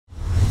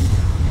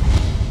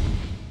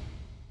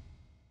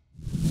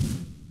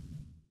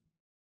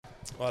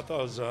Well, I thought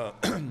it was I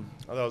thought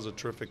it was a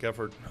terrific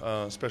effort,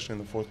 especially in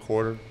the fourth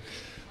quarter.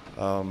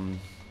 Um,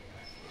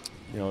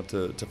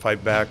 to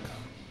fight back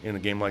in a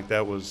game like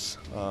that was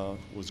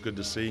good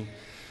to see.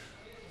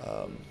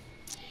 Um,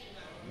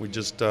 we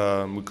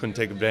couldn't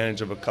take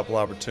advantage of a couple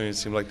opportunities.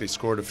 It seemed like they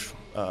scored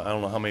I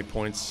don't know how many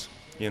points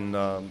in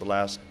the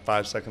last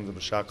 5 seconds of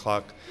the shot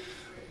clock.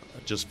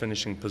 Just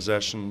finishing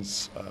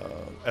possessions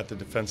at the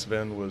defensive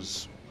end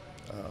was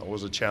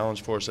a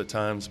challenge for us at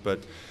times, but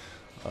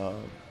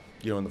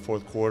in the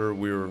fourth quarter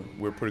we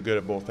were pretty good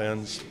at both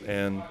ends.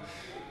 And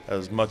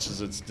as much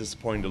as it's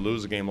disappointing to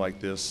lose a game like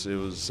this, it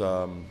was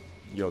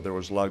there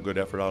was a lot of good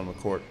effort out on the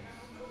court.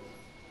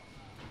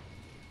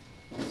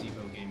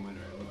 Zebo game winner.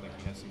 It looked like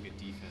we had some good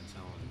defense.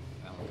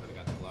 Allen could have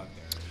got the block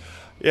there.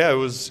 Yeah, it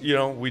was.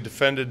 We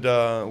defended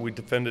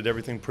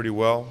everything pretty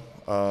well.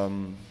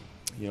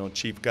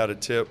 Chief got a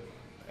tip,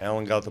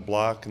 Allen got the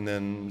block, and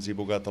then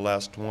Zebo got the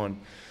last one.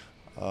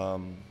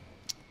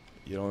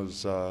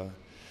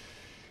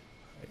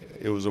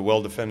 It was a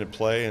well-defended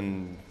play,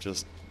 and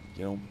just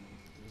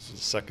this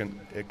is second.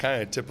 It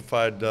kind of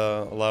typified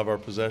a lot of our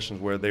possessions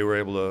where they were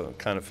able to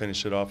kind of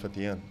finish it off at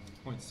the end.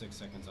 0.6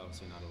 seconds,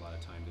 obviously not a lot of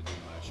time to do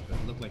much, but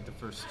it looked like the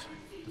first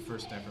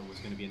effort was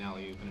going to be an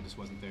alley-oop, and it just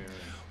wasn't there.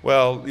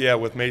 Well, yeah,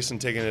 with Mason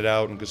taking it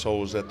out and Gasol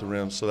was at the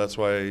rim, so that's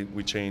why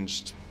we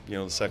changed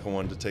the second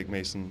one to take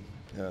Mason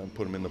and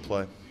put him in the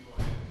play.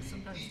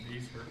 Sometimes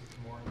these hurt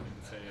more than,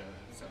 say,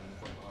 a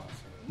 7-point loss.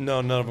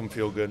 No, none of them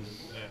feel good.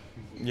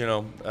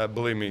 Yeah.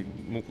 Believe me,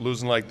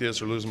 losing like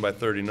this or losing by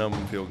 30, none of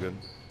them feel good.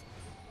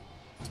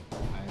 I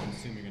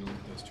assume you're going to look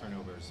at those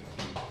turnovers.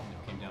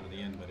 It came down to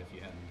the end, but if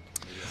you hadn't,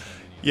 maybe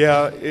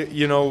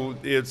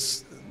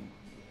it's not many.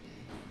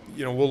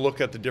 Yeah, we'll look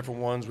at the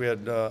different ones. We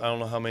had I don't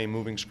know how many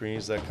moving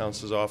screens. That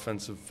counts as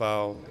offensive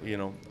foul.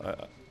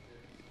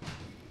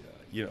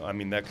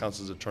 That counts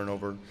as a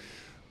turnover.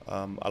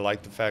 I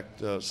like the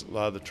fact a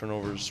lot of the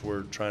turnovers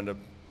were trying to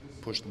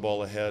push the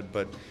ball ahead,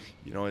 but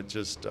we got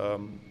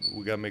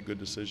to make good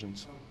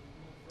decisions.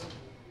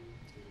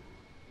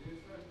 It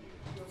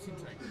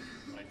seems like the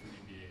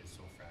NBA is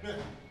so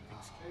fragile.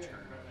 Things can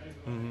turn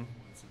on one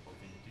simple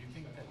thing. Do you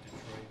think that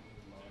Detroit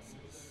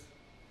losses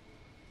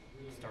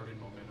started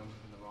momentum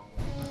in the wrong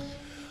way?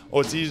 Oh,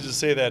 it's easy to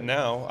say that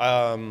now.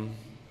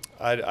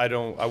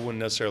 I wouldn't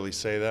necessarily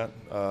say that.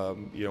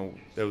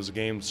 There was a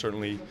game,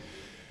 certainly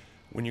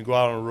when you go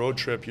out on a road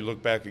trip, you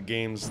look back at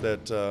games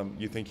that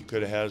you think you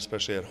could have had,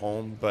 especially at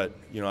home. But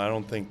I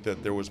don't think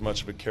that there was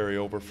much of a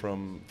carryover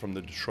from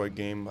the Detroit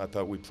game. I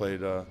thought we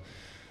played a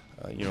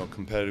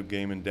competitive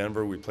game in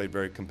Denver. We played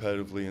very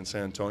competitively in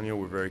San Antonio.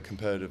 We're very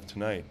competitive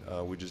tonight.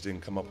 We just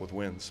didn't come up with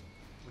wins.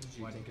 What did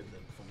you think of the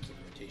performance of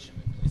the rotation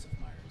in place of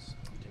Myers,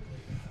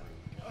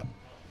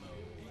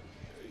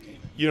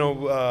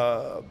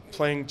 particularly?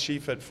 Playing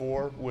Chief at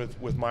 4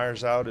 with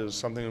Myers out is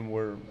something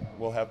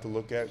we'll have to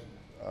look at.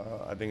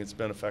 I think it's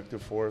been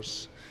effective for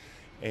us,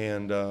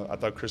 and I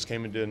thought Chris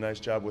Kaman did a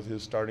nice job with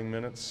his starting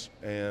minutes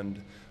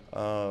and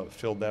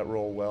filled that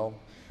role well.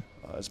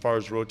 As far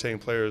as rotating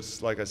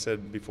players, like I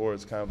said before,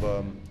 it's kind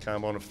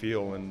of on a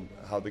feel and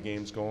how the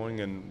game's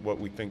going and what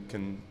we think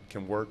can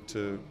work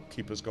to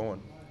keep us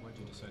going. Why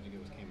did you decide to go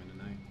with Kaman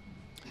tonight?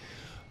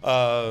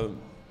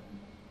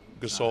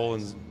 Gasol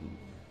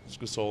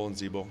and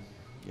Zebo.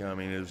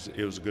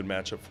 It was a good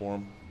matchup for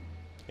them.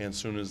 And as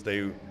soon as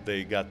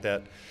they got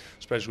that,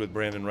 especially with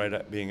Brandon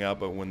Wright being out,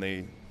 but when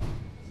they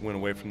went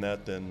away from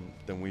that, then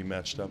we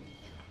matched up. It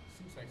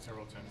seems like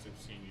several times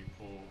I've seen you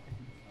pull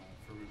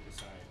Farouk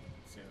aside and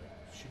say,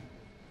 like,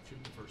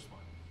 shoot the first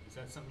one. Is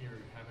that something you're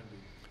having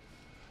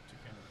to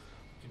kind of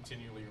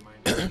continually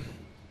remind you?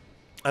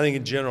 I think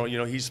in general,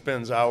 he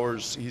spends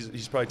hours.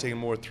 He's probably taking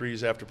more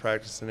threes after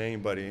practice than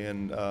anybody,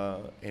 and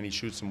he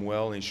shoots them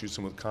well, and he shoots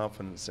them with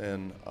confidence.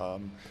 And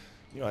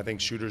I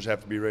think shooters have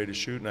to be ready to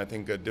shoot, and I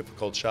think a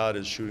difficult shot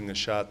is shooting a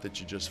shot that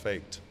you just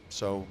faked.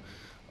 So,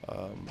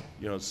 a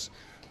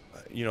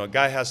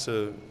guy has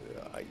to.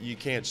 You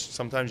can't.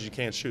 Sometimes you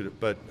can't shoot it,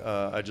 but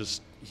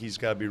he's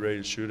got to be ready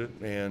to shoot it.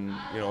 And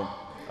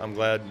I'm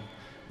glad.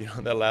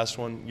 That last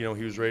one. He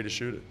was ready to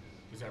shoot it.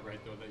 Is that right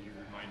though that you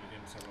reminded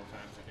him several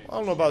times? I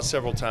don't know about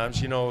several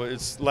times.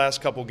 It's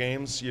last couple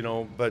games.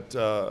 But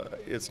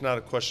it's not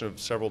a question of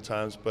several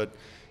times. But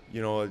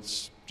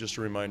it's just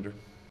a reminder.